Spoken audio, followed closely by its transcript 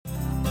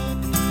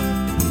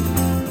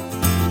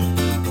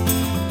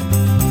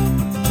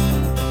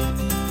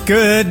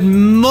Good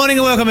morning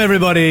and welcome,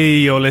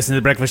 everybody. You're listening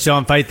to The Breakfast Show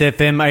on Faith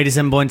FM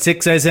 87.6,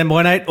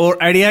 87.8 or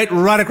 88,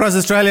 right across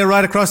Australia,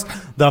 right across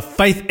the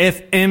Faith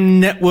FM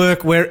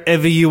network,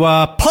 wherever you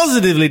are.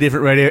 Positively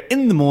Different Radio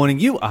in the morning.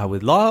 You are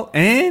with Lyle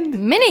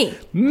and... Minnie.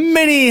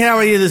 Minnie, how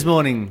are you this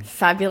morning?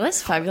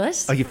 Fabulous,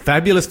 fabulous. Are you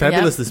fabulous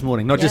this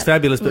morning? Not just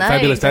fabulous, but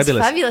fabulous.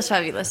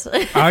 Fabulous.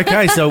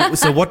 Okay,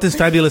 so what does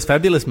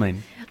fabulous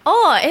mean?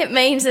 Oh, it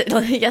means that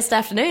yesterday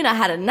afternoon I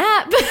had a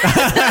nap.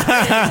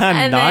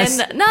 And nice.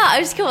 then, it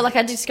was cool. Like,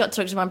 I just got to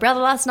talk to my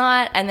brother last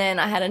night, and then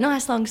I had a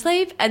nice long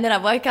sleep, and then I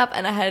woke up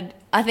and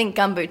I think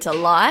gumboots are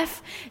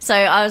life. So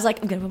I was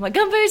like, I'm going to put my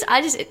gumboots.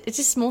 It's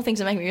just small things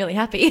that make me really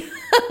happy.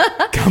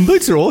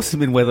 Gumboots are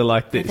awesome in weather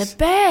like this. They're the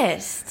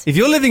best. If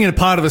you're living in a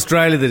part of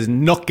Australia that is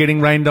not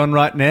getting rained on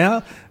right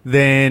now,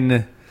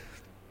 then...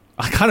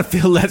 I kind of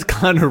feel that's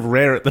kind of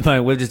rare at the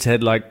moment. We've just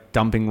had like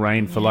dumping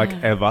rain for like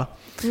ever.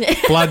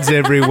 Floods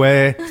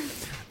everywhere.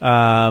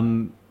 How are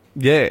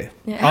you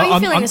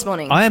feeling this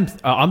morning?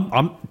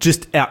 I'm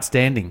just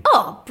outstanding.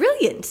 Oh,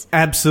 brilliant.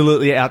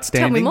 Absolutely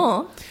outstanding. Tell me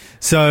more.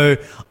 So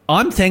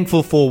I'm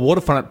thankful for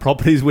waterfront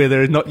properties where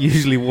there is not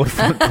usually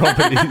waterfront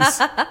properties.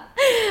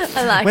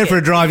 I like Went for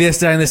a drive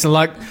yesterday and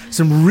there's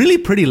some really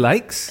pretty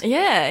lakes.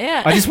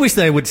 Yeah. I just wish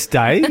they would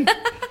stay.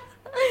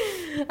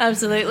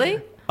 Absolutely.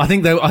 I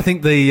think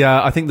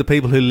the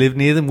people who live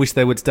near them wish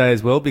they would stay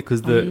as well,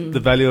 because the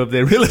value of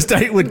their real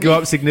estate would go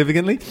up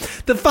significantly.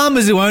 The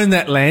farmers who own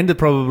that land are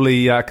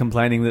probably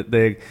complaining that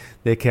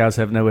their cows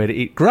have nowhere to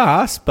eat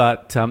grass,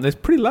 but there's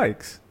pretty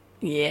lakes.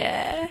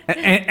 Yeah.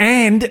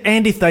 And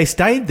if they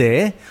stayed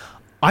there,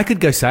 I could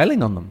go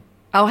sailing on them.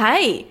 Oh,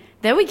 hey,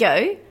 there we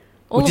go.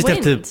 We'll just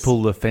have to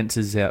pull the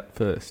fences out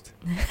first.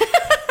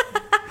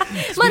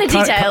 Minor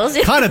details.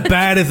 Kind of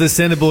bad if the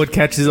centreboard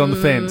catches on the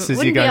fence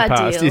as you're going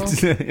past.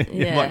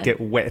 You might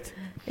get wet.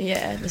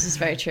 Yeah, this is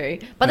very true.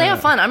 But they are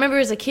fun. I remember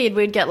as a kid,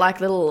 we'd get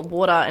like little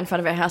water in front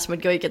of our house and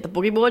we'd go get the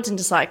boogie boards and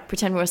just like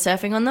pretend we were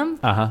surfing on them.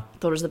 Uh-huh.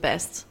 Thought it was the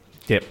best.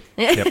 Yep.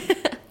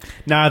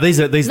 No, these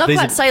are quite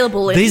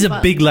sailable. These are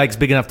big lakes,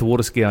 big enough to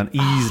water ski on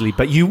easily,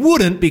 but you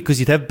wouldn't because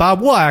you'd have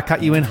barbed wire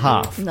cut you in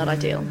half. Not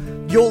ideal.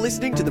 You're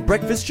listening to The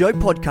Breakfast Show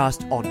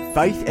podcast on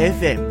Faith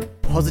FM.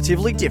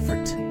 Positively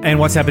different. And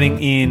what's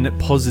happening in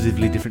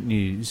positively different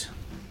news?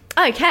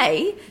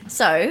 Okay,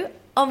 so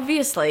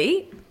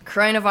obviously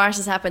coronavirus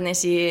has happened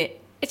this year.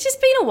 It's just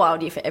been a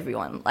wild year for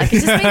everyone. Like,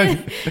 it's just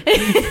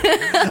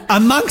been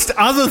amongst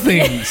other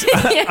things.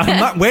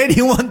 Where do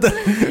you want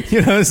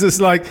it's just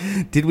like,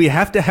 did we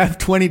have to have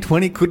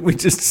 2020? Couldn't we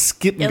just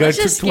skip and go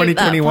to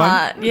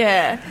 2021?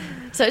 Yeah.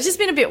 So it's just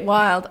been a bit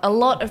wild. A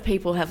lot of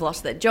people have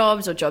lost their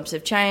jobs or jobs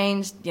have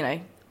changed,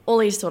 all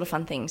these sort of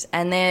fun things.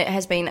 And there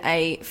has been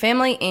a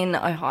family in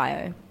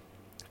Ohio,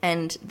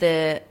 and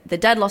the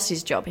dad lost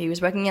his job. He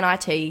was working in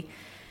IT,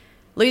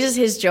 loses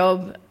his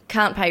job,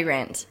 can't pay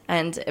rent,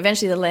 and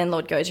eventually the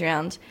landlord goes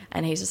around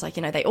and he's just like,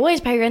 they always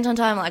pay rent on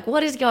time. Like,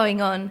 what is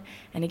going on?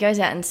 And he goes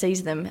out and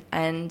sees them,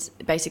 and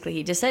basically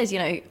he just says,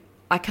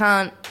 I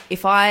can't,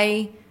 if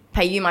I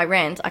pay you my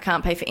rent, I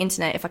can't pay for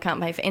internet. If I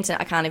can't pay for internet,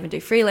 I can't even do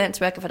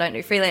freelance work. If I don't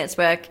do freelance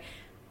work,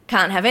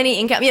 can't have any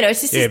income. It's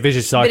just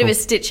vicious cycle. Bit of a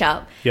stitch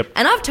up. Yep.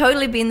 And I've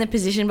totally been in the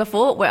position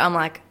before where I'm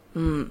like,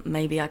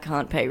 maybe I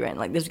can't pay rent.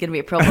 Like, there's going to be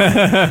a problem.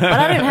 But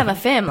I don't have a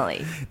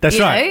family. That's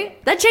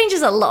right. That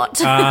changes a lot.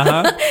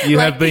 You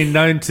have been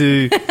known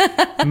to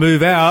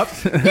move out.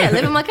 Live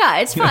in my car.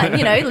 It's fine.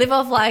 Live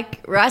off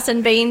like rice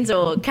and beans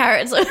or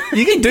carrots.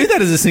 You can do that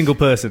as a single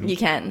person. You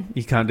can.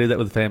 You can't do that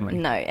with a family.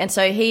 No. And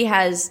so he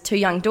has 2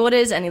 young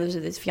daughters and he lives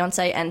with his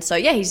fiance. And so,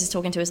 he's just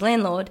talking to his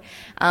landlord.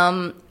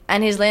 And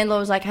his landlord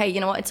was like, hey, you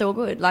know what? It's all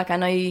good. Like, I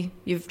know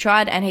you've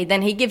tried. And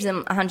he gives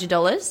them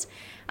 $100.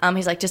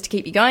 He's like, just to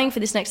keep you going for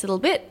this next little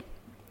bit.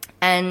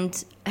 And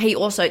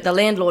the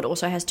landlord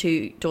also has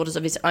 2 daughters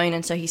of his own.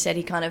 And so he said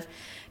he kind of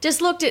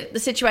just looked at the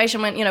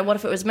situation and went, what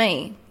if it was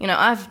me?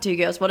 I have 2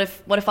 girls. What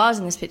if I was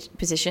in this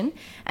position?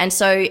 And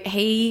so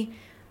he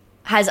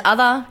has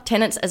other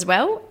tenants as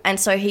well. And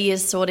so he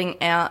is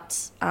sorting out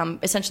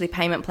essentially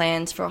payment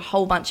plans for a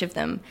whole bunch of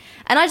them.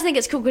 And I just think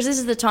it's cool because this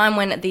is the time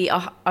when the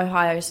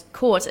Ohio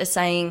courts are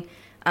saying,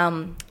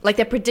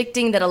 they're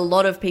predicting that a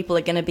lot of people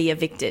are going to be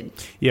evicted.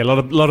 Yeah, a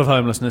lot of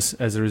homelessness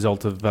as a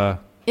result of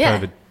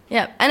COVID.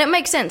 Yeah, and it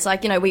makes sense.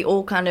 Like, we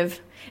all kind of...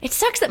 It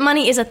sucks that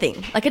money is a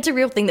thing. Like, it's a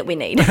real thing that we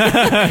need.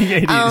 Yeah,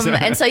 it is.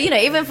 And so,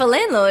 even for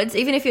landlords,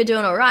 even if you're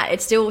doing all right,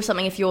 it's still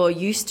something if you're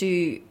used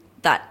to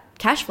that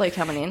cash flow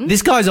coming in.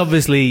 This guy's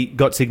obviously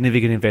got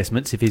significant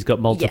investments if he's got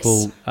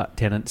multiple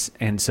tenants,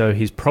 and so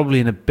he's probably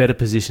in a better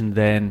position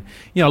than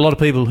a lot of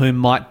people who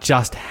might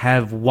just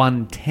have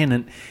one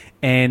tenant.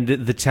 And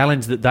the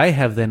challenge that they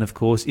have then, of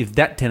course, if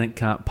that tenant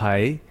can't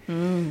pay,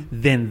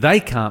 then they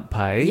can't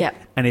pay. Yep.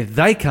 And if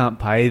they can't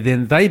pay,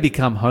 then they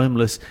become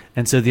homeless.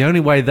 And so the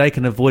only way they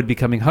can avoid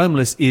becoming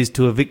homeless is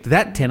to evict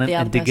that tenant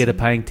and to get a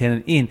paying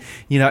tenant in.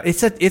 It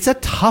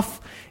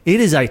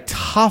is a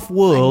tough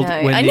world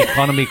when the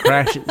economy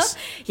crashes.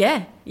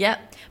 Yeah.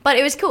 But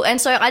it was cool. And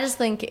so I just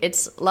think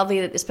it's lovely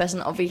that this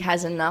person obviously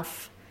has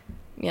enough,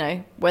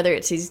 whether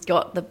it's he's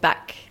got the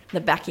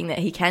the backing that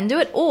he can do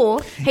it.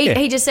 Or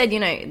he just said,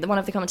 one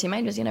of the comments he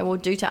made was, well,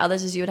 do to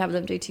others as you would have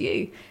them do to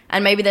you.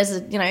 And maybe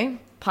there's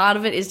part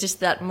of it is just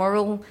that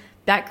moral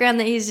background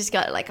that he's just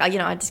got, like, I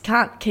just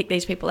can't kick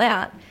these people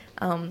out.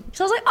 So I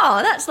was like,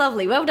 oh, that's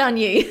lovely. Well done,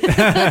 you.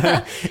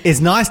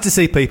 It's nice to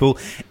see people,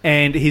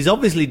 and he's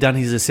obviously done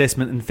his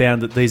assessment and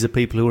found that these are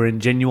people who are in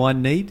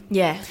genuine need.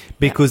 Yeah.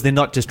 Because they're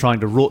not just trying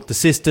to rort the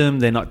system.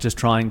 They're not just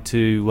trying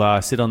to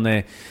sit on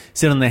their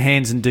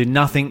hands and do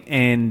nothing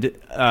and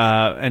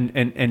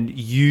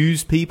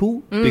use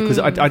people. Because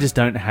I just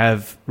don't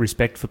have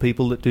respect for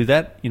people that do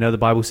that. The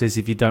Bible says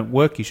if you don't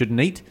work, you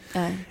shouldn't eat.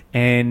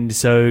 And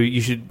so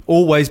you should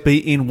always be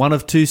in one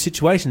of two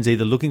situations,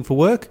 either looking for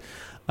work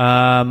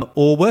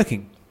or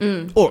working.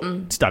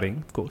 Or studying,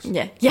 of course.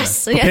 Yeah.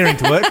 Yes. Preparing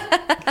to work.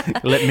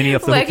 Let Minnie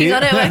off the hook here.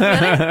 Working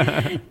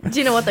on it. Do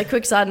you know what? The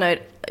quick side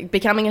note,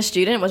 becoming a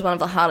student was one of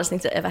the hardest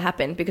things that ever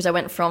happened, because I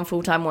went from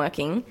full-time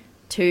working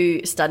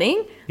to studying.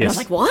 And I was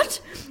like,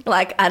 what?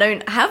 Like, I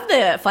don't have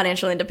the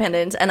financial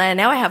independence, and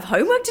now I have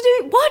homework to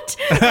do? What?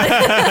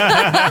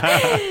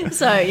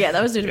 So, yeah,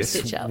 that was a bit of a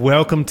stitch up.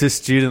 Welcome to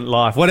student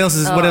life. What else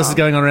is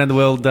going on around the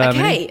world,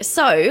 Okay, Minnie?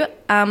 so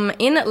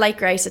in Lake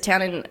Grace, a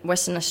town in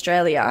Western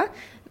Australia,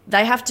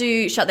 they have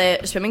to shut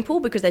their swimming pool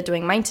because they're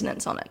doing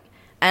maintenance on it.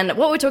 And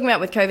what we're talking about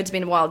with COVID's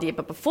been a wild year,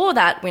 but before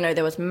that, we know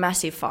there was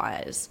massive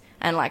fires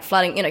and like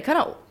flooding, kind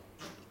of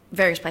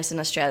various places in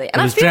Australia. And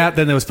there was drought,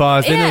 then there was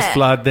fires, then there was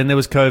flood, then there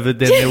was COVID,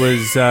 then there was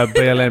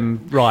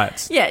BLM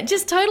riots. Yeah,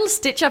 just total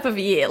stitch up of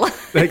a year.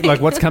 like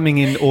what's coming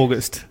in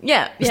August.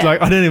 Yeah. It's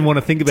like, I don't even want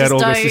to think about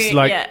just August. It's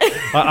like,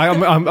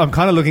 I'm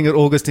kind of looking at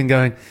August and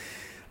going,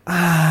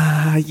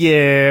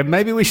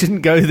 maybe we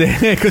shouldn't go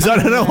there because I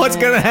don't know what's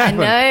going to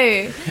happen.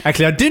 I know.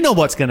 Actually, I do know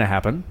what's going to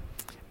happen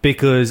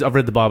because I've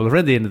read the Bible, I've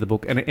read the end of the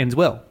book, and it ends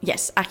well.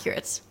 Yes,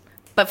 accurate.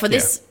 But for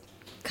this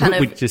kind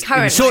of just,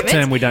 current in the short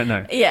moment, term, we don't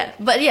know. Yeah,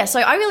 but so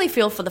I really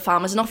feel for the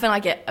farmers, and often I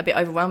get a bit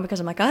overwhelmed because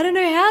I'm like, I don't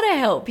know how to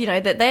help.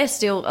 That they're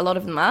still, a lot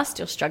of them are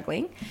still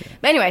struggling. Yeah.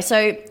 But anyway,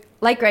 so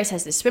Lake Grace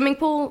has this swimming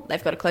pool.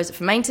 They've got to close it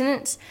for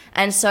maintenance,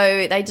 and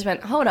so they just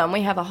went, hold on,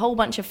 we have a whole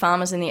bunch of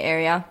farmers in the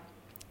area.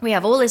 We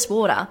have all this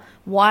water.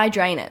 Why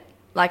drain it?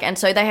 And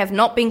so they have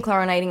not been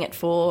chlorinating it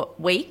for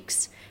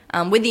weeks,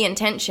 with the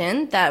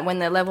intention that when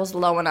the levels are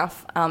low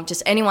enough,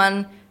 just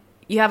anyone,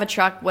 you have a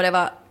truck,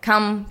 whatever,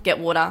 come get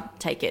water,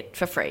 take it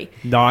for free.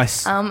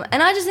 Nice. And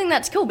I just think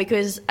that's cool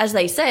because, as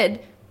they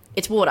said,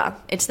 it's water.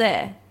 It's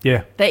there.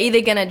 Yeah. They're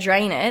either going to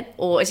drain it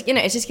or it's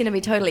just going to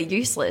be totally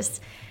useless.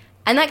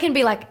 And that can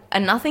be like a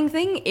nothing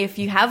thing if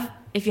you have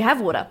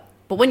water.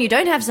 But when you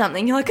don't have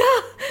something, you're like,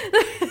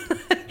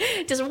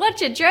 just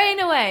watch it drain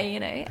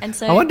away, And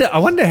so I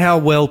wonder how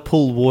well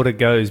pool water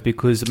goes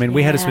because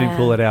we had a swimming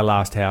pool at our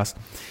last house,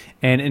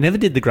 and it never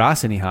did the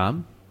grass any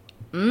harm.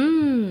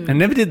 And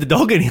never did the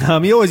dog any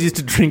harm. He always used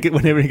to drink it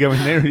whenever he go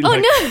in there.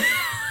 No!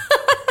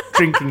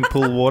 Drinking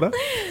pool water,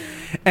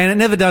 and it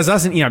never does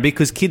us,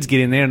 because kids get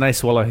in there and they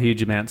swallow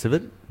huge amounts of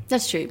it.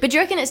 That's true. But do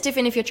you reckon it's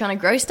different if you're trying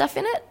to grow stuff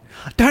in it?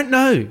 I don't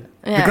know.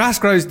 Yeah.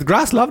 The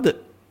grass loved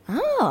it.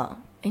 Oh,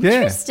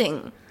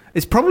 interesting. Yeah.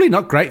 It's probably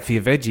not great for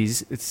your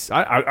veggies.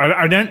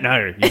 I don't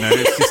know.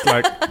 It's just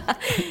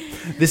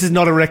like this is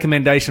not a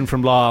recommendation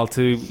from Lyle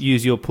to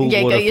use your pool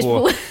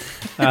water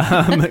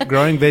for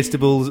growing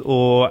vegetables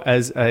or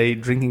as a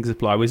drinking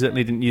supply. We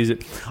certainly didn't use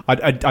it.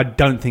 I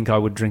don't think I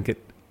would drink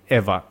it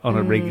ever on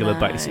a regular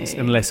basis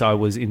unless I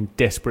was in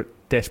desperate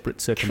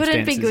circumstances.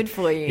 Couldn't be good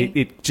for you.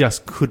 It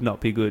just could not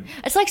be good.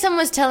 It's like someone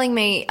was telling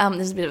me, this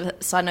is a bit of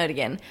a side note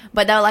again,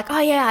 but they were like, oh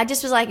yeah, I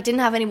just was like,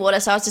 didn't have any water,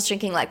 so I was just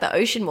drinking like the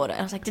ocean water.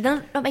 And I was like, did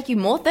that not make you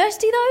more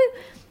thirsty though?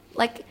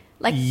 Like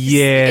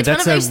yeah,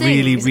 that's a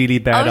really, really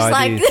bad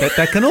idea. Like,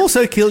 that can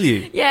also kill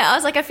you. Yeah, I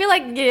was like, I feel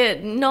like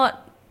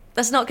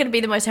that's not going to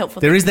be the most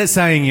helpful thing. There is that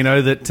saying,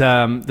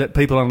 that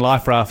people on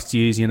life rafts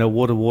use,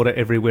 water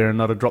everywhere and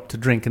not a drop to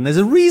drink. And there's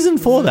a reason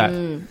for that.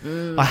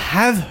 I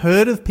have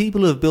heard of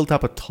people who have built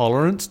up a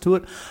tolerance to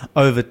it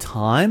over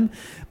time.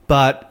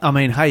 But,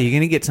 hey, you're going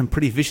to get some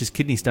pretty vicious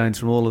kidney stones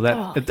from all of that.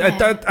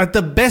 Oh, at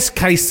the best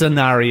case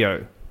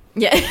scenario.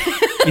 Yeah.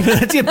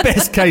 That's your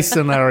best case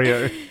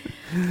scenario.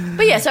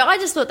 But yeah, so I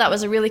just thought that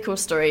was a really cool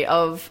story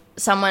of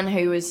someone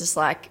who was just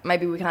like,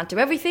 maybe we can't do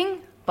everything,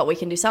 but we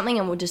can do something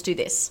and we'll just do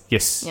this.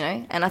 Yes.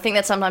 And I think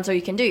that's sometimes all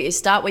you can do is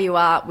start where you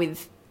are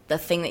with the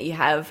thing that you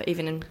have,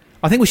 even in...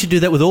 I think we should do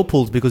that with all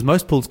pools because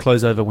most pools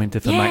close over winter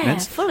for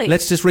maintenance. Fully.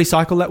 Let's just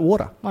recycle that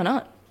water. Why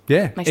not?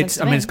 Yeah. Makes sense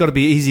to me. It's got to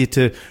be easier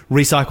to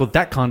recycle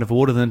that kind of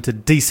water than to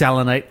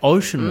desalinate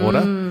ocean water.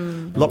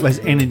 A lot less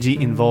energy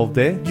involved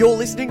there. You're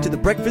listening to the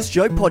Breakfast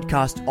Show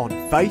podcast on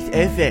Faith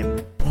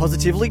FM.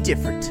 Positively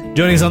different.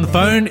 Joining us on the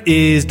phone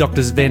is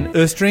Dr. Sven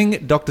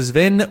Östring. Dr.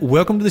 Sven,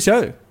 welcome to the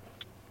show.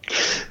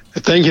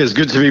 Thank you. It's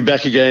good to be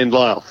back again,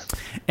 Lyle.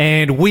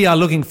 And we are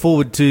looking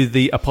forward to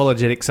the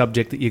apologetic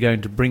subject that you're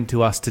going to bring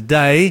to us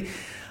today.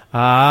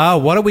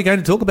 What are we going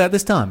to talk about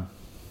this time?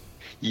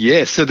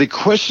 Yeah, so the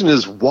question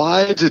is,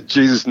 why did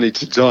Jesus need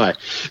to die?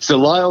 So,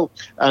 Lyle,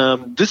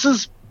 this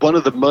is one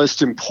of the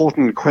most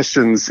important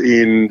questions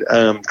in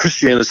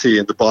Christianity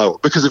and the Bible,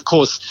 because of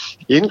course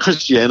in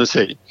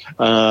Christianity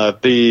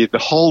the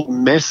whole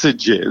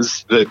message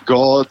is that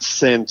God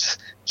sent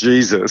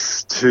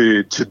Jesus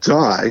to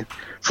die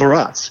for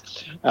us.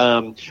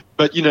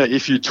 But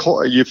if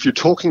you're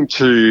talking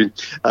to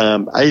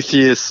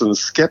atheists and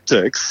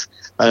skeptics,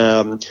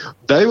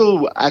 they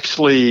will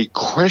actually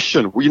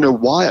question,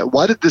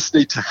 why did this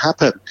need to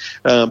happen?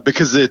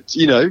 Because it,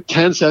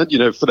 can sound,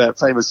 for that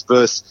famous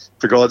verse,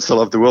 for God so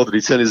loved the world that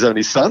he sent his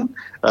only son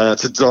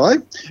to die.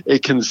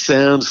 It can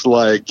sound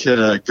like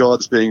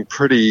God's being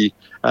pretty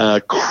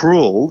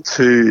cruel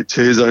to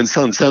his own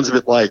son. Sounds a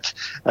bit like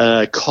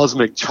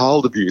cosmic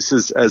child abuse,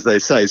 as they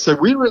say. So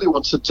we really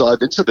want to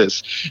dive into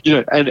this,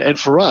 and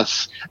for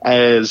us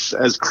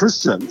as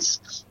Christians,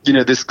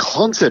 this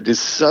concept is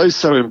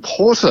so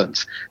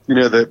important.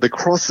 The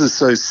cross is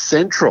so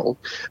central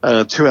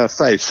to our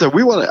faith. So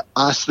we want to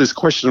ask this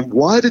question: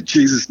 why did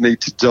Jesus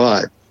need to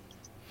die?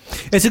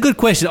 It's a good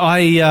question.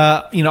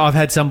 I've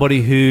had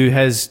somebody who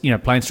has,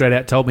 plain straight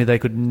out told me they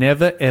could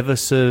never ever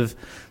serve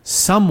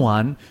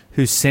someone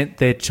who sent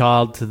their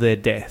child to their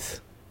death.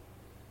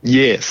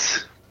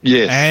 Yes.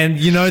 And,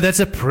 that's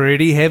a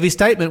pretty heavy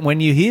statement when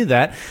you hear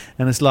that.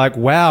 And it's like,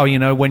 wow,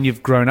 when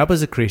you've grown up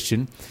as a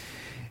Christian,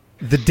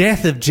 the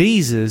death of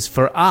Jesus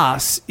for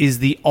us is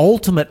the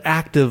ultimate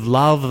act of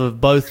love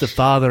of both the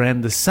Father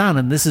and the Son.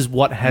 And this is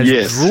what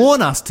has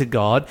drawn us to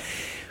God.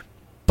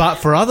 But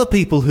for other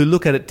people who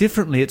look at it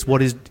differently, it's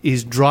what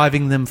is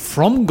driving them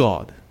from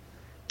God.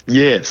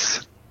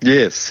 Yes.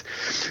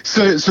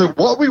 So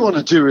what we want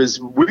to do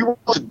is we want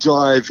to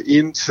dive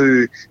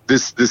into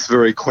this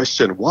very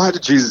question: why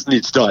did Jesus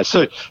need to die?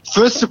 So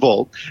first of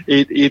all,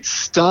 it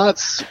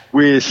starts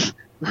with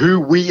who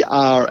we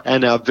are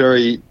and our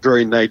very,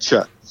 very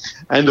nature.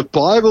 And the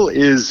Bible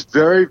is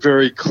very,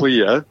 very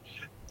clear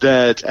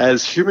that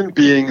as human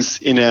beings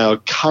in our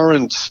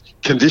current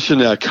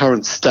condition, our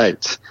current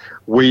state,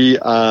 we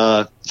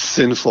are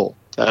sinful.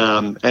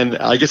 And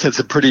I guess that's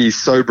a pretty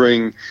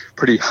sobering,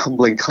 pretty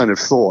humbling kind of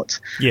thought.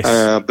 Yes.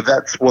 But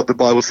that's what the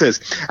Bible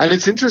says. And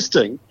it's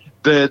interesting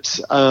that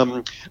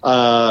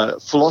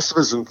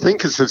philosophers and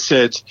thinkers have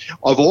said,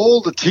 of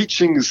all the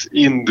teachings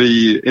in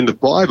the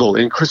Bible,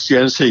 in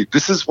Christianity,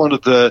 this is one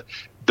of the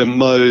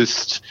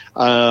most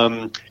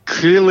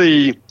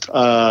clearly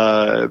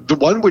the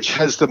one which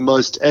has the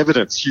most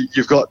evidence.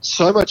 You've got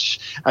so much,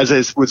 as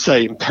I would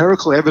say,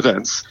 empirical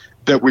evidence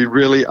that we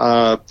really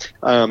are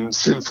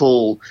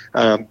sinful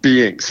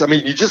beings. I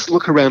mean, you just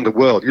look around the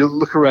world. You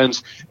look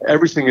around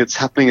everything that's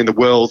happening in the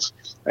world,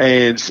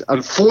 and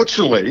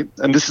unfortunately,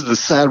 and this is the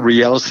sad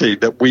reality,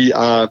 that we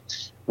are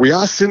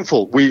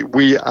sinful.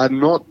 We are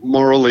not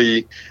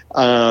morally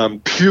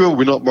pure.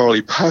 We're not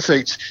morally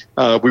perfect.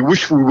 We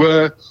wish we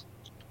were,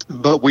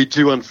 but we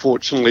do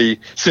unfortunately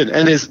sin.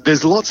 And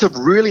there's lots of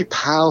really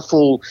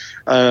powerful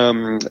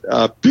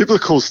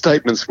biblical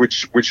statements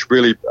which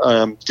really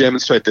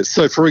demonstrate this.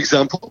 So, for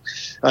example,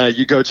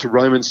 you go to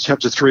Romans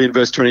chapter 3 and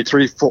verse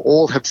 23, for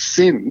all have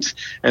sinned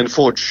and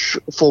fall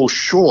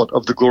short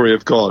of the glory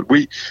of God.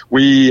 We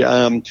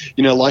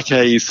like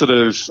a sort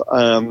of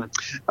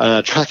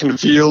track and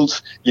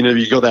field,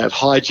 you got that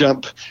high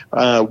jump.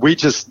 We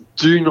just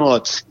do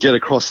not get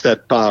across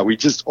that bar. We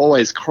just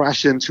always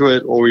crash into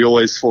it, or we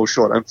always fall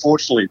short.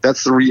 Unfortunately,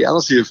 that's the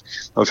reality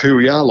of who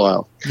we are,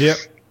 Lyle. Yep.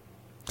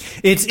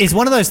 It's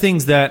one of those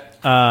things that,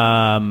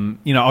 I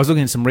was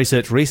looking at some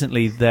research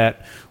recently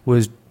that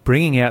was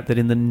bringing out that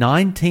in the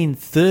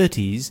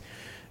 1930s,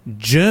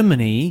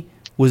 Germany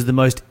was the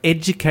most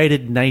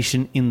educated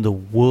nation in the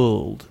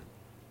world.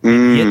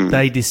 And yet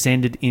they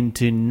descended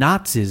into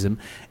Nazism.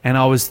 And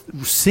I was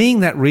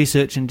seeing that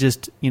research and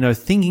just,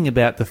 thinking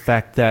about the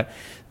fact that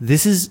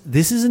this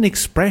is an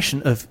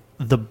expression of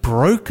the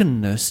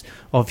brokenness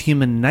of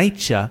human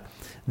nature,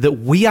 that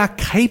we are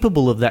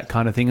capable of that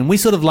kind of thing. And we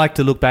sort of like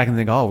to look back and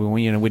think,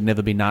 we'd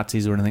never be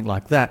Nazis or anything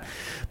like that.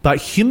 But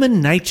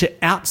human nature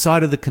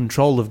outside of the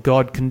control of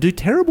God can do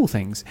terrible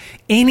things.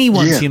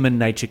 Anyone's human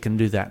nature can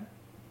do that.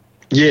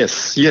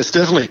 Yes,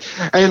 definitely.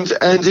 And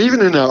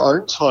even in our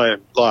own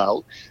time,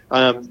 Lyle,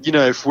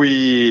 if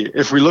we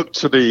look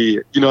to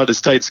the United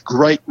States,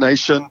 great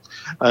nation,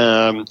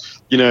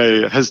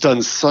 has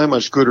done so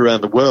much good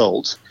around the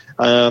world.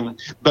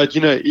 But,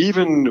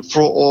 even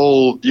for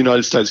all the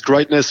United States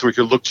greatness, we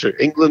could look to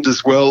England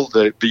as well,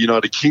 the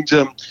United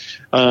Kingdom.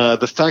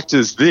 The fact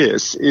is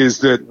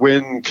that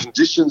when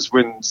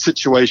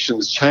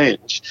situations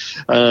change,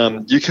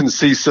 you can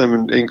see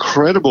some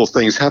incredible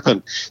things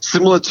happen,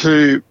 similar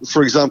to,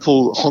 for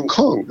example, Hong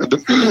Kong at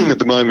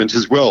the moment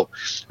as well.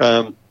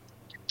 A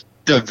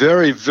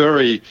very,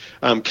 very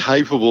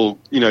capable,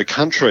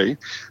 country,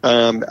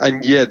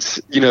 and yet,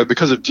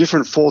 because of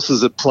different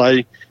forces at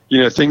play,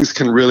 things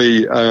can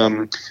really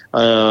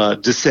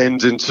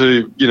descend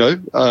into,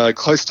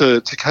 close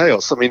to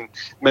chaos. I mean,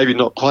 maybe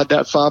not quite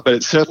that far, but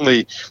it's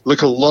certainly,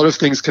 a lot of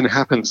things can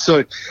happen.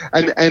 So,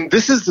 and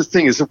this is the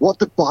thing, is that what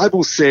the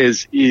Bible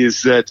says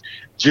is that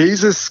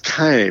Jesus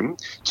came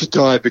to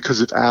die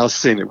because of our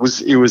sin. It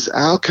was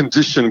our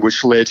condition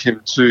which led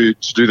him to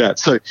do that.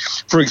 So,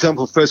 for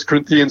example, 1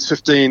 Corinthians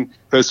 15,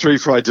 verse 3,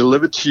 for I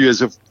delivered to you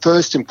as of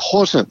first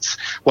importance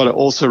what I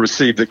also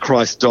received, that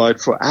Christ died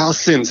for our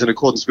sins in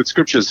accordance with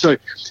Scripture. So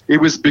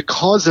it was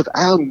because of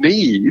our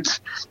need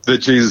that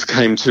Jesus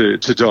came to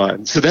die.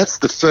 So that's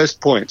the first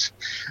point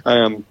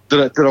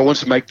that I want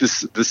to make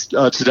this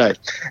today.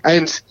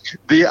 And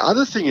the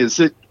other thing is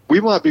that we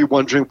might be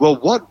wondering, well,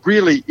 what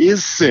really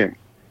is sin?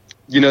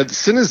 You know,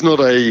 sin is not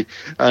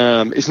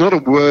it's not a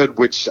word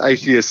which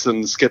atheists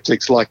and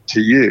skeptics like to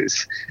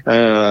use.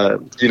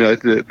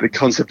 The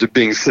concept of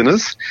being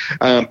sinners.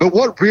 But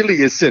what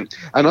really is sin?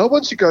 And I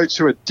want to go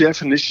to a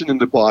definition in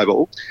the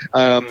Bible.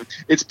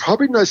 It's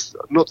probably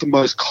not the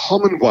most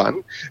common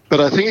one, but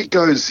I think it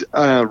goes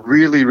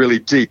really, really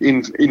deep.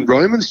 In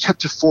Romans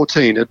chapter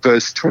 14 at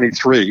verse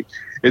 23,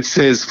 it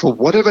says, "For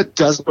whatever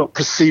does not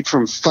proceed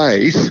from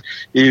faith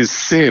is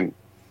sin."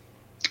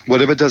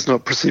 Whatever does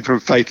not proceed from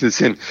faith is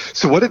sin.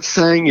 So what it's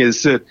saying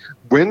is that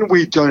when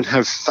we don't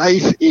have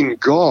faith in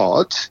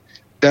God,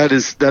 that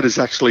is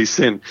actually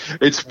sin.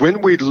 It's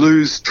when we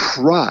lose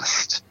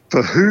trust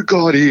for who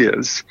God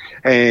is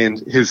and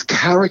his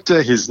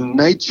character, his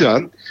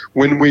nature,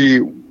 when we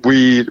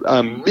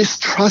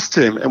mistrust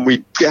him and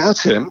we doubt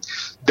him,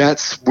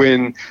 that's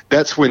when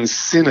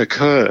sin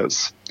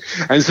occurs.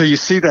 And so you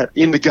see that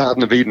in the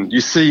Garden of Eden.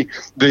 You see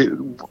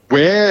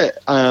where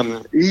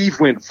Eve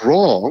went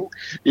wrong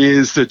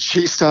is that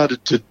she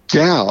started to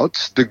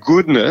doubt the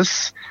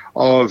goodness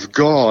of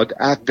God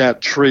at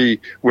that tree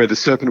where the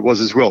serpent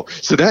was as well.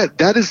 So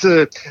that is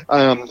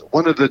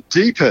one of the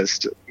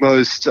deepest,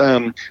 most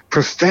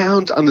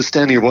profound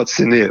understanding of what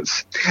sin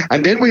is.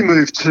 And then we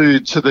move to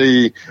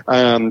the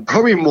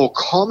probably more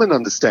common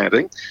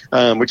understanding,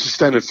 which is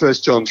found in 1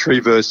 John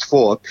 3 verse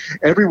 4.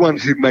 Everyone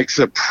who makes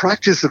a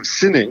practice of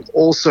sinning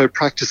also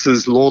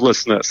practices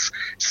lawlessness.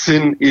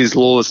 Sin is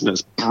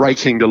lawlessness,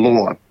 breaking the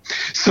law.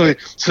 So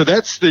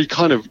that's the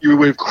kind of,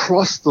 we've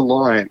crossed the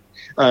line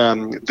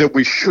that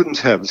we shouldn't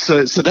have.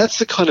 So that's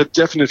the kind of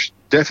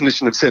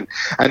definition of sin.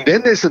 And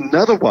then there's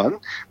another one,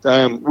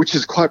 which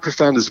is quite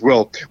profound as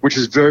well, which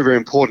is very, very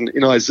important.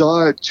 In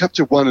Isaiah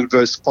chapter 1 and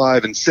verse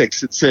 5 and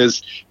 6, it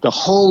says, "The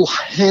whole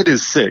head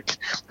is sick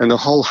and the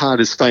whole heart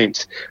is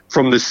faint.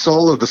 From the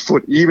sole of the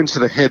foot even to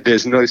the head,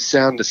 there's no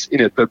soundness in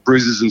it, but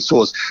bruises and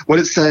sores." What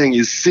it's saying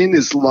is sin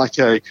is like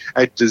a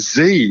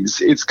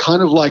disease. It's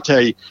kind of like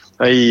a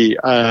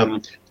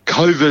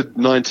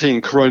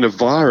COVID-19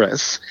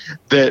 coronavirus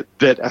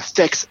that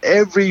affects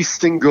every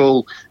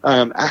single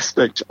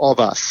aspect of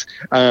us.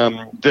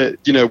 We're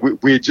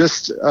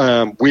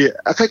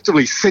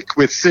effectively sick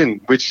with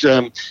sin, which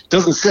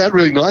doesn't sound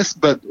really nice,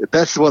 but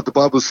that's what the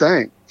Bible's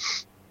saying.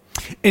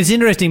 It's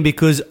interesting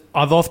because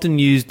I've often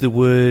used the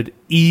word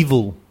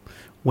evil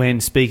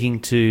when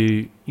speaking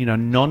to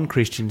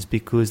non-Christians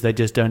because they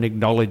just don't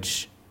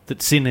acknowledge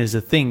that sin is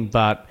a thing,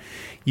 but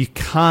you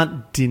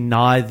can't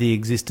deny the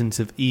existence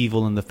of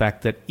evil and the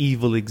fact that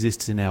evil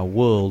exists in our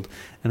world.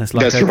 And it's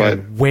like,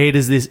 where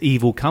does this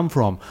evil come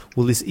from?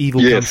 Well, this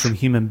evil comes from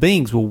human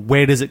beings. Well,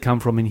 where does it come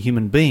from in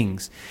human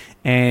beings?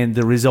 And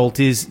the result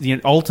is,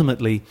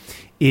 ultimately,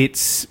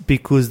 it's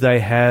because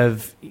they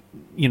have,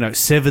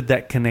 severed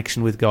that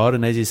connection with God.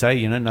 And as you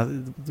say,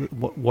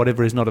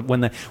 whatever is not,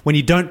 when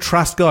you don't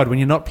trust God, when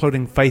you're not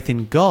putting faith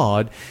in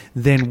God,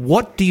 then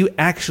what do you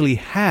actually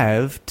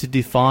have to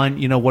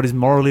define, what is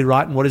morally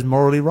right and what is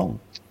morally wrong?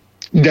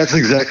 That's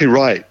exactly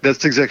right.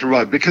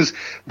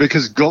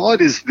 Because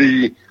God is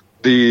the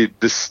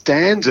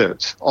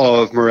standard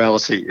of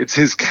morality. It's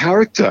his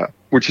character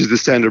which is the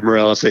standard of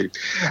morality.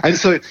 And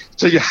so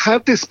you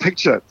have this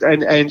picture,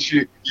 and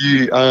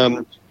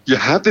you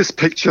have this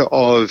picture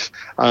of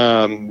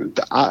human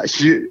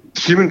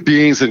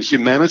beings and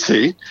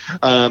humanity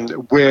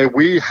where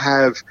we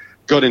have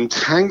got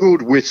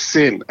entangled with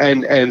sin,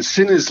 and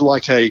sin is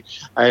like a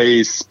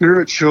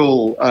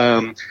spiritual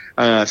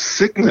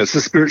sickness,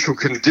 a spiritual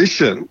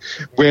condition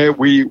where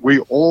we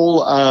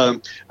all are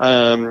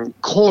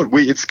caught.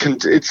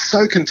 It's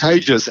so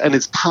contagious, and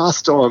it's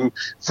passed on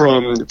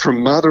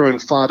from mother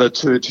and father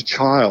to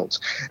child,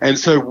 and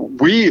so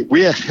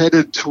we are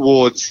headed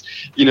towards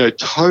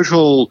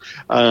total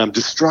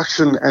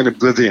destruction and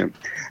oblivion.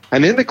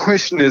 And then the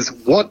question is,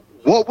 what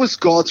was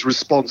God's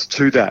response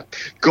to that?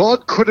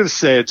 God could have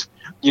said,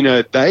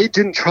 they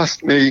didn't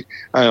trust me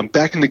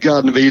back in the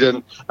Garden of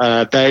Eden.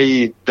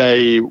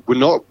 They were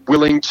not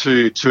willing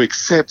to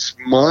accept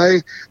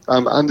my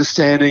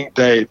understanding.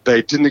 They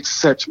didn't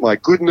accept my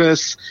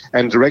goodness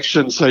and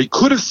direction. So he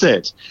could have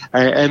said,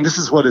 and this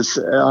is what it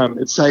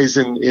says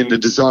in the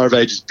Desire of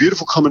Ages,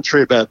 beautiful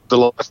commentary about the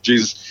life of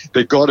Jesus,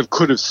 that God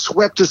could have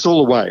swept us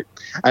all away.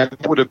 And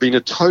it would have been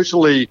a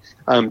totally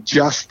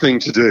just thing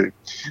to do.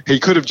 He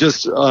could have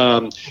just,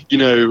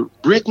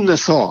 written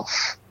us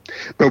off.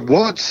 But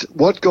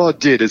what God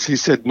did is he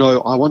said, no,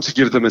 I want to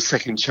give them a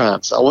second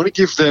chance. I want to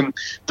give them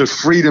the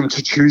freedom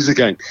to choose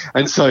again.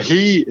 And so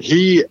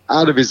he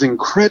out of his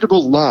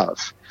incredible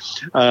love,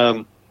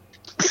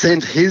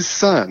 sent his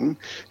son,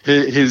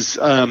 his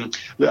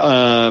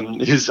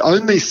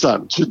only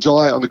son, to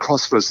die on the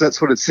cross for us.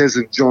 That's what it says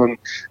in John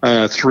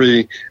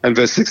 3 and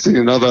verse 16,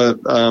 another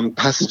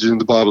passage in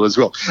the Bible as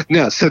well.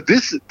 Now, so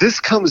this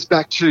comes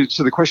back to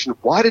the question of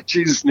why did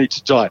Jesus need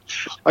to die?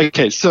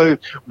 Okay, so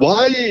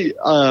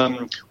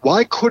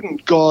why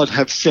couldn't God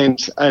have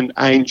sent an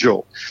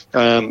angel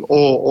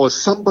or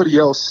somebody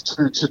else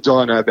to die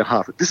on our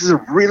behalf? This is a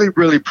really,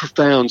 really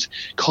profound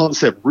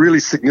concept, really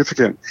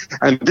significant,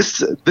 and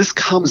this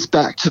comes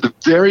back to the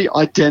very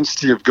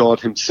identity of God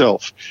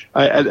himself.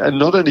 And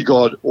not only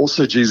God,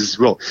 also Jesus as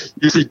well.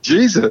 You see,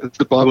 Jesus,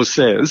 the Bible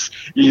says,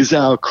 is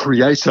our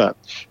creator.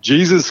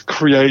 Jesus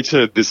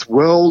created this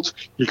world.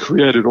 He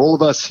created all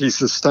of us. He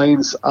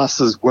sustains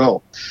us as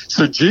well.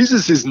 So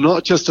Jesus is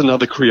not just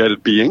another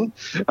created being.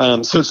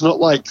 So it's not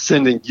like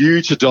sending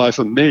you to die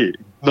for me.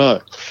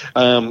 No.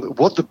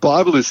 What the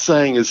Bible is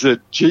saying is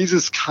that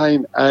Jesus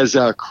came as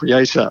our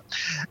creator.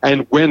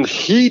 And when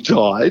he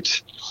died,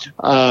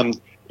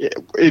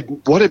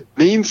 what it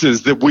means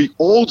is that we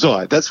all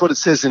die. That's what it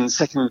says in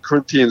 2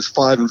 Corinthians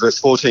 5 and verse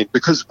 14,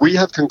 because we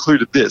have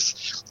concluded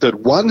this, that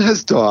one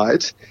has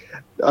died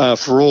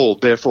for all,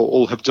 therefore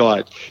all have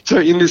died. So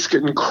in this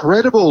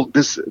incredible,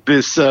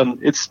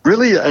 it's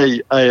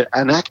really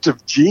an act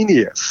of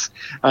genius,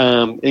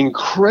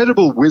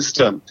 incredible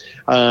wisdom.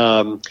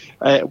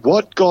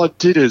 What God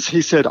did is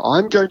he said,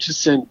 I'm going to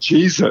send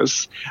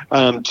Jesus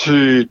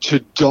to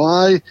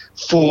die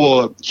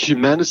for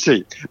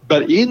humanity.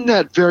 But in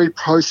that very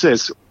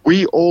process,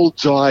 we all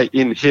die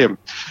in him.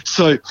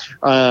 So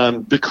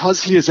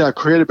because he is our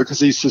creator, because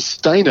he's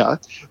sustainer,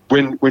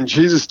 when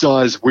Jesus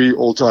dies, we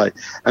all die.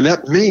 And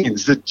that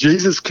means that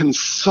Jesus can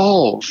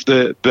solve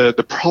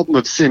the problem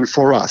of sin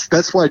for us.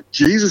 That's why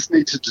Jesus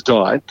needed to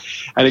die.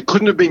 And it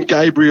couldn't have been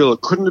Gabriel.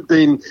 It couldn't have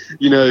been,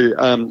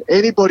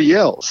 anybody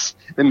else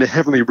in the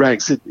heavenly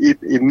ranks.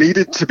 It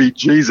needed to be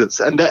Jesus.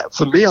 And that,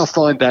 for me, I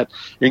find that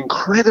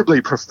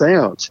incredibly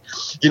profound.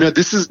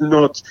 This is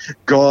not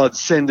God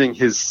sending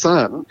his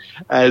son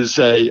as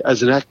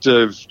an act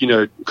of,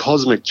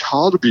 cosmic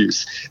child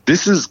abuse.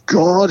 This is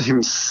God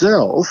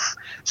himself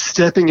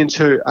stepping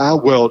into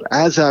our world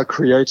as our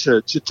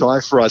creator to die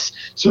for us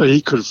so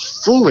he could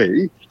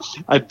fully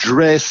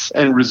address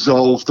and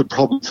resolve the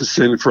problem for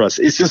sin for us.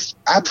 It's just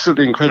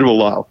absolutely incredible,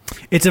 Lyle.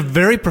 It's a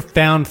very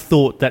profound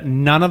thought that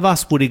none of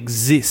us would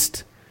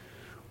exist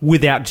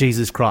without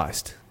Jesus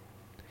Christ.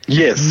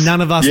 Yes.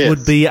 None of us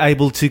would be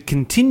able to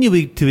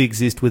continue to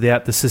exist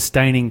without the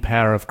sustaining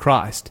power of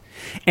Christ.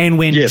 And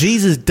when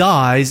Jesus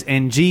dies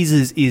and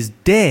Jesus is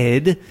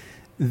dead,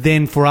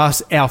 then for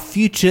us, our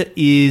future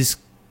is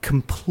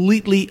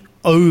completely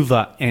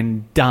over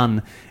and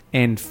done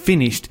and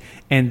finished.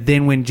 And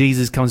then when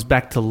Jesus comes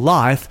back to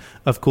life,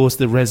 of course,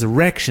 the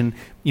resurrection,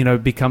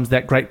 becomes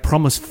that great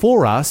promise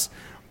for us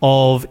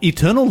of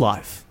eternal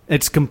life.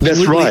 It's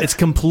completely, That's right. It's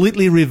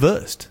completely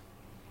reversed.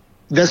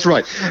 That's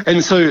right.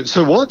 And so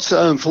what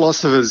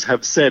philosophers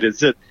have said is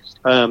that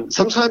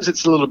sometimes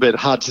it's a little bit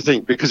hard to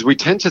think because we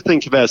tend to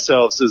think of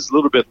ourselves as a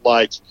little bit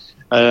like,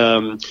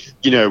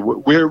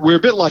 we're a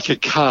bit like a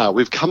car.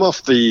 We've come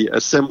off the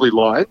assembly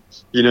line,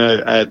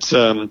 at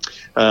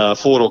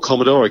Ford or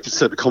Commodore,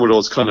 except the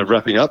Commodore's kind of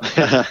wrapping up.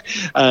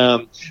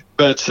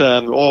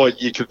 Or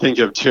you could think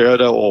of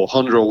Toyota or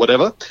Honda or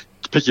whatever.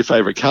 Pick your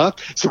favorite car.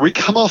 So we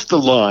come off the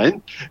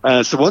line.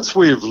 So once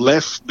we've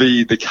left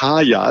the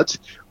car yard,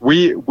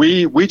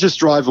 we just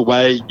drive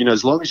away.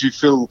 As long as you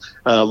fill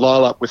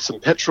Lyle up with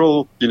some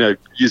petrol,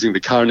 using the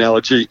car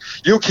analogy,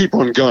 you'll keep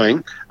on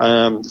going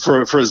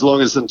for as long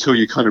as until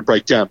you kind of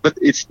break down. But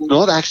it's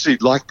not actually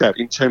like that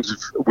in terms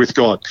of with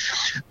God.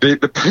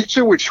 The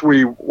picture which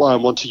we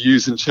want to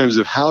use in terms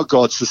of how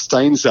God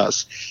sustains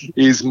us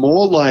is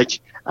more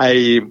like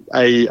a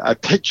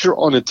picture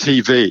on a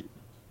TV.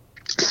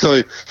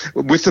 So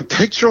with the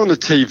picture on the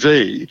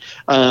TV,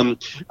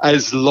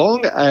 as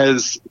long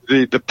as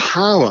the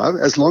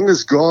power, as long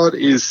as God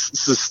is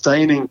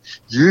sustaining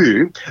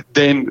you,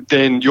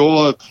 then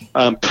your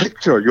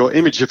picture, your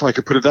image, if I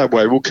could put it that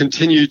way, will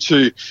continue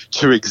to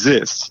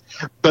exist.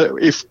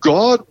 But if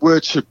God were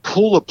to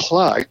pull a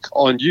plug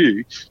on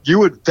you, you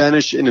would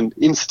vanish in an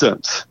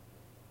instant.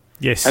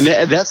 Yes. And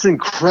that's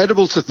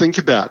incredible to think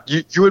about.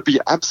 You would be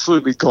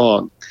absolutely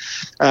gone.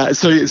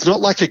 So it's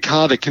not like a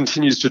car that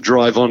continues to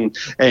drive on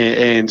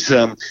and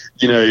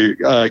continue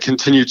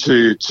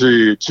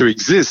to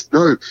exist.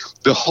 No,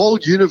 the whole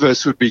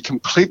universe would be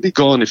completely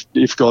gone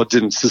if God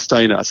didn't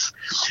sustain us.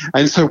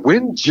 And so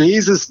when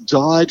Jesus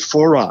died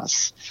for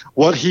us,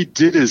 what he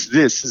did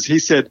is he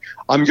said,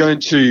 I'm going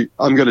to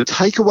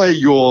take away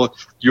your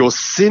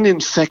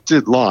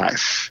sin-infected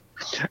life,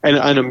 and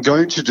I'm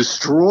going to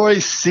destroy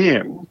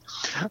sin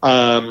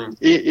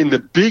in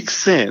the big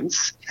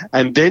sense,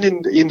 and then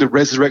in the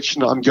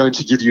resurrection, I'm going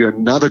to give you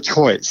another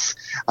choice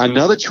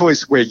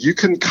where you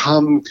can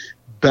come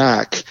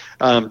back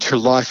to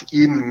life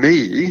in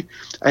me,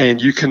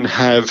 and you can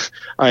have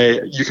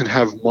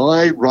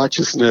my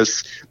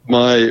righteousness,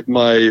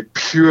 my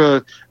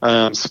pure,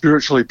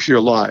 spiritually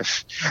pure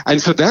life.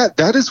 And so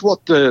that is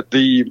what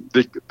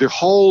the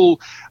whole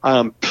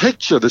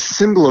picture, the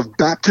symbol of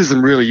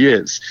baptism really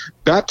is.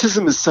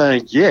 Baptism is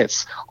saying,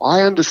 yes,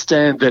 I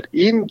understand that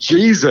in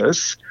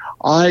Jesus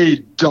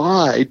I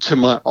died to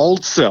my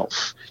old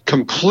self,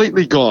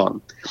 completely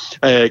gone,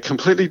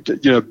 completely,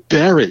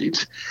 buried,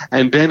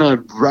 and then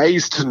I'm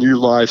raised to new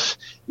life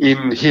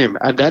in him.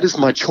 And that is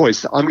my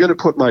choice. I'm going to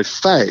put my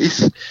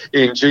faith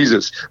in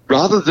Jesus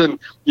rather than,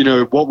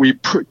 what we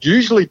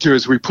usually do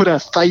is we put our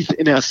faith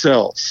in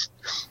ourselves.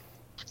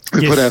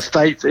 We put our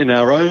faith in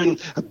our own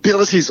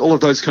abilities, all of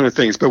those kind of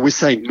things. But we're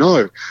saying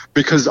no,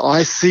 because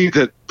I see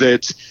that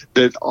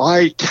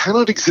I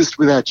cannot exist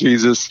without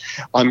Jesus.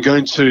 I'm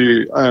going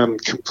to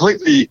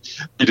completely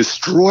be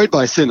destroyed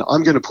by sin.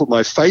 I'm going to put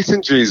my faith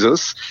in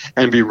Jesus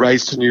and be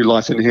raised to new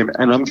life in him.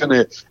 And I'm going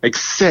to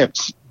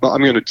accept, but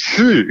I'm going to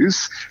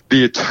choose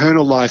the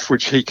eternal life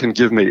which he can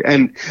give me.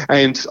 And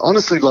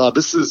honestly, Lara,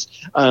 this is,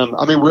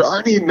 we're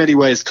only in many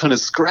ways kind of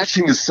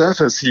scratching the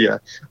surface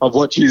here of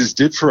what Jesus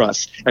did for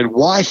us and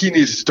why he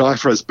needed to die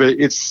for us. But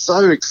it's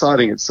so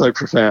exciting. It's so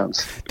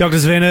profound. Dr.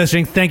 Sven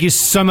Östring, thank you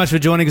so much for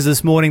joining us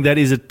this morning. That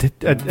is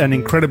an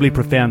incredibly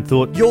profound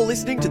thought. You're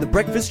listening to the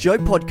Breakfast Show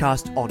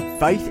podcast on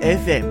Faith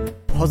FM.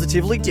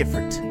 Positively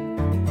different.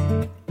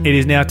 It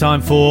is now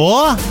time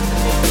for...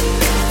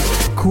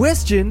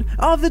 Question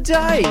of the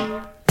day.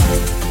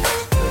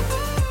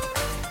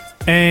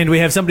 And we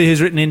have somebody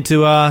who's written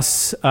into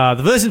us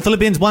the verse in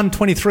Philippians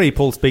 1:23.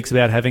 Paul speaks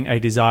about having a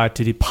desire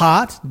to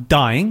depart,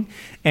 dying,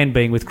 and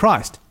being with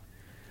Christ.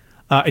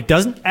 It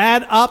doesn't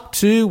add up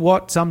to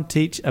what some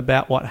teach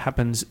about what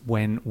happens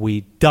when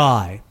we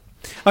die.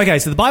 Okay,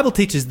 so the Bible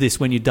teaches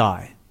this when you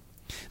die.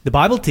 The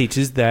Bible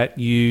teaches that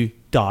you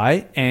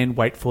die and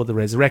wait for the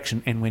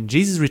resurrection. And when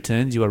Jesus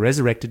returns, you are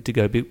resurrected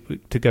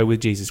to go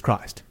with Jesus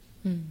Christ.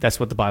 That's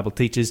what the Bible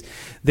teaches.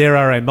 There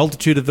are a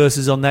multitude of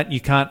verses on that.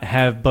 You can't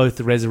have both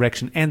the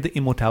resurrection and the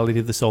immortality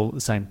of the soul at the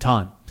same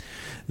time.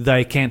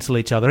 They cancel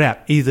each other out.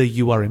 Either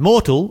you are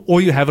immortal or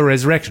you have a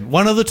resurrection.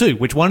 One of the two.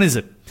 Which one is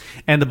it?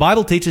 And the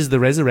Bible teaches the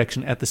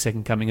resurrection at the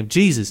second coming of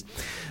Jesus.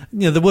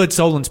 The word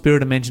soul and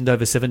spirit are mentioned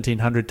over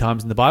 1,700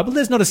 times in the Bible.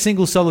 There's not a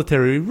single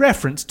solitary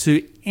reference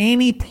to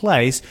any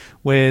place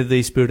where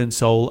the spirit and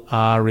soul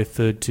are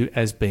referred to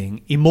as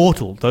being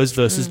immortal. Those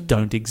verses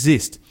don't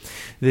exist.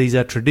 These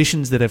are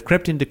traditions that have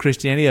crept into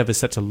Christianity over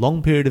such a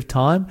long period of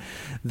time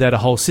that a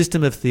whole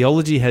system of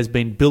theology has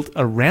been built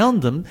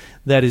around them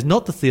that is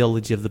not the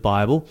theology of the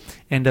Bible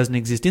and doesn't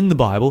exist in the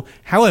Bible.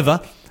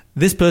 However,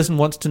 this person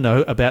wants to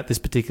know about this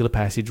particular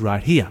passage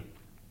right here.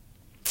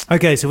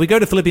 Okay, so we go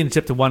to Philippians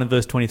chapter 1 and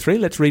verse 23.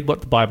 Let's read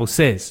what the Bible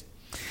says.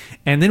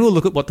 And then we'll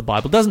look at what the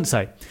Bible doesn't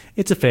say.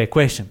 It's a fair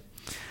question.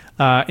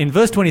 In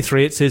verse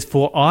 23, it says,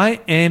 "For I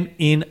am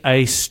in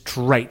a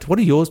strait." What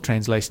do yours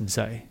translations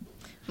say?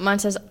 Mine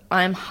says,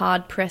 "I am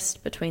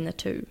hard-pressed between the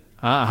two."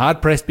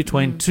 Hard-pressed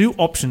between two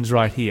options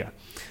right here.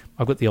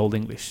 I've got the Old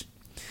English.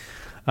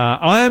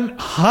 I am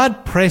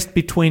hard-pressed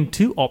between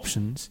two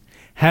options,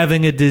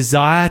 having a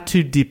desire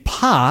to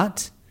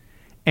depart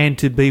and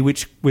to be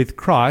with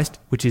Christ,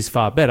 which is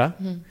far better.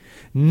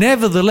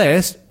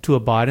 Nevertheless, to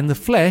abide in the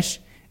flesh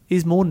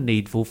is more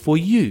needful for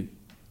you.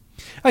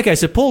 Okay,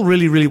 so Paul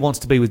really, really wants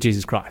to be with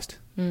Jesus Christ.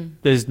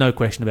 There's no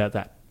question about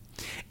that.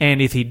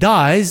 And if he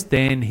dies,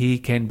 then he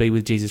can be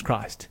with Jesus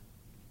Christ.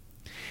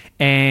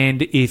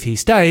 And if he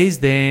stays,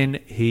 then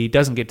he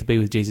doesn't get to be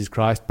with Jesus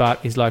Christ, but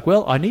he's like,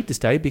 well, I need to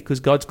stay because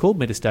God's called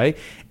me to stay,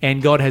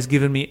 and God has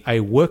given me a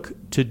work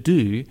to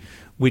do,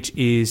 which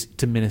is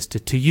to minister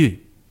to you.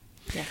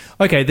 Yes.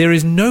 Okay, there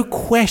is no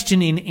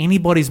question in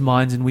anybody's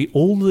minds, and we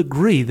all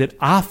agree that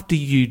after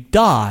you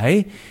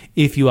die,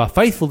 if you are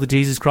faithful to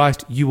Jesus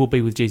Christ, you will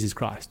be with Jesus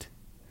Christ.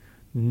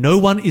 No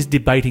one is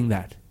debating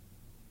that.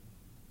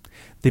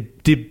 The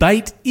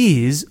debate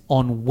is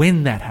on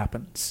when that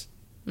happens.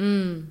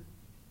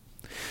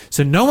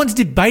 So no one's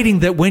debating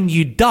that when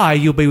you die,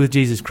 you'll be with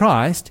Jesus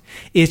Christ.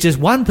 It's just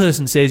one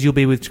person says you'll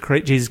be with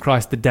Jesus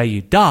Christ the day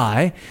you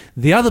die.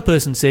 The other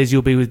person says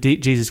you'll be with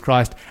Jesus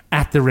Christ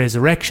at the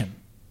resurrection.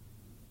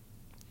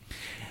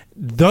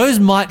 Those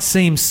might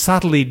seem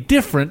subtly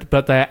different,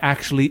 but they are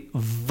actually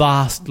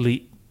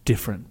vastly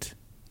different.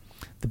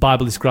 The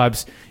Bible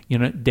describes,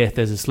 death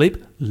as a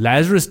sleep.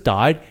 Lazarus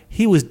died.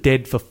 He was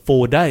dead for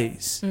 4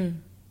 days.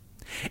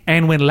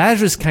 And when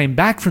Lazarus came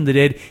back from the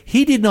dead,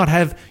 he did not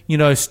have,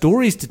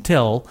 stories to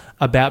tell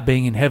about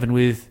being in heaven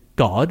with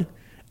God.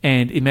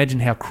 And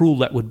imagine how cruel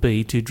that would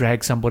be to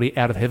drag somebody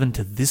out of heaven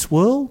to this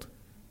world.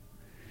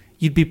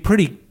 You'd be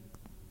pretty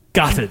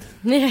gutted.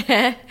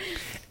 Yeah.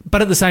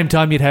 But at the same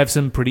time, you'd have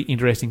some pretty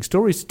interesting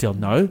stories to tell.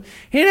 No,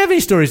 he didn't have any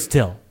stories to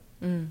tell.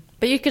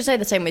 But you could say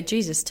the same with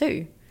Jesus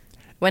too.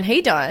 When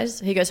he dies,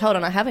 he goes, hold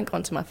on, I haven't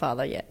gone to my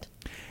Father yet.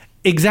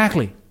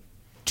 Exactly.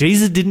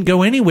 Jesus didn't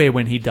go anywhere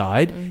when he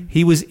died.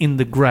 He was in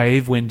the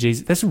grave when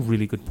Jesus... That's a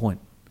really good point.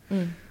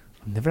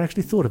 Never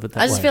actually thought of it that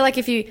way. I just feel like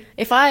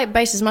if I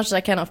base as much as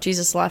I can off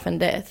Jesus' life and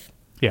death,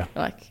 Yeah.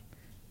 like,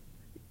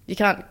 you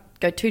can't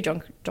go too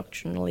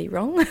doctrinally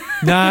wrong.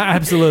 No,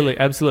 absolutely.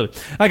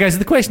 Okay, so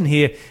the question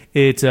here,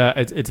 it's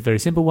a very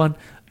simple one.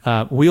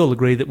 We all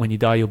agree that when you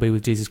die, you'll be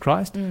with Jesus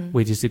Christ.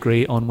 We just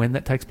agree on when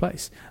that takes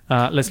place.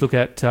 Let's look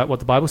at what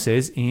the Bible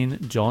says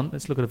in John.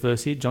 Let's look at a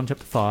verse here, John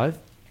chapter 5,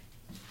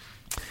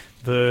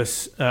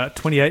 verse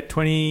 28,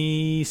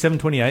 27,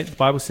 28. The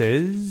Bible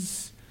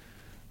says,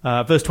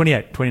 verse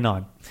 28,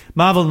 29.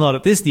 Marvel not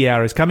at this, the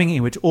hour is coming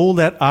in which all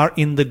that are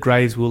in the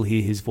graves will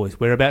hear his voice.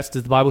 Whereabouts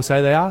does the Bible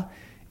say they are?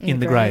 In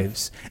the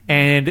graves.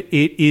 And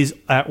it is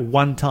at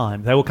one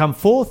time. They will come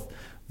forth,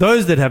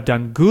 those that have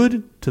done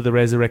good to the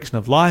resurrection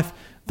of life,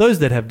 those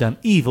that have done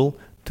evil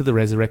to the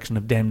resurrection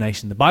of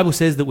damnation. The Bible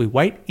says that we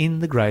wait in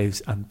the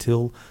graves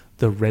until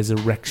the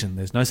resurrection.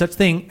 There's no such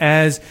thing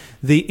as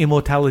the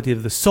immortality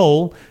of the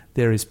soul.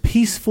 There is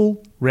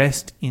peaceful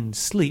rest in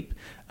sleep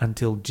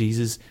until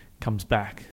Jesus comes back.